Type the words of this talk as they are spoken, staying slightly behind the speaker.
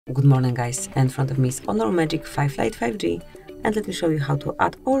Good morning guys, in front of me is HONOR Magic5 Lite 5G and let me show you how to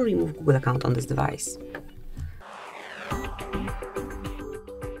add or remove Google account on this device.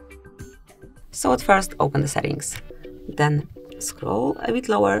 So at first open the settings, then scroll a bit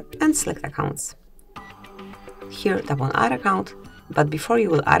lower and select accounts. Here tap on add account, but before you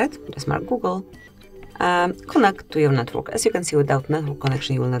will add it, just mark Google, connect to your network. As you can see, without network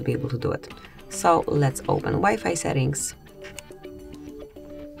connection you will not be able to do it. So let's open Wi-Fi settings.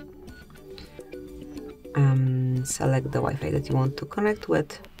 Select the Wi-Fi that you want to connect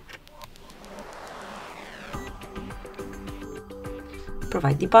with.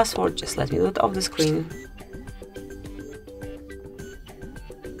 Provide the password, just let me do it off the screen.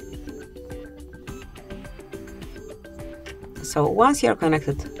 So once you're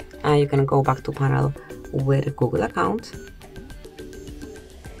connected, you can go back to panel with Google account.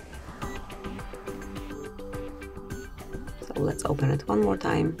 So let's open it one more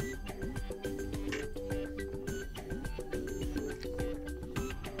time.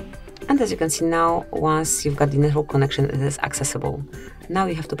 And as you can see now, once you've got the network connection, it is accessible. Now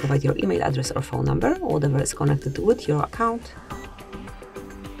you have to provide your email address or phone number, whatever is connected with your account.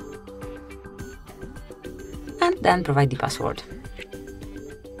 And then provide the password.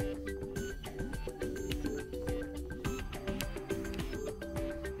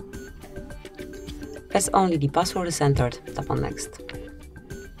 As only the password is entered, tap on next.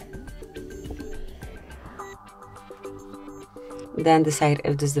 Then decide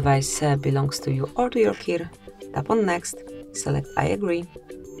if this device belongs to you or to your kid. Tap on next, select I agree.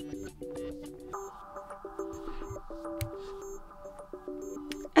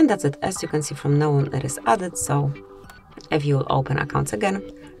 And that's it. As you can see, from now on it is added, so if you will open accounts again,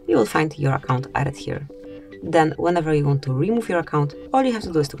 you will find your account added here. Then whenever you want to remove your account, all you have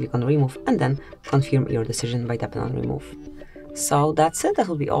to do is to click on remove and then confirm your decision by tapping on remove. So that's it, that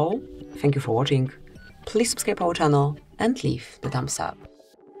will be all. Thank you for watching. Please subscribe our channel and leave the thumbs up.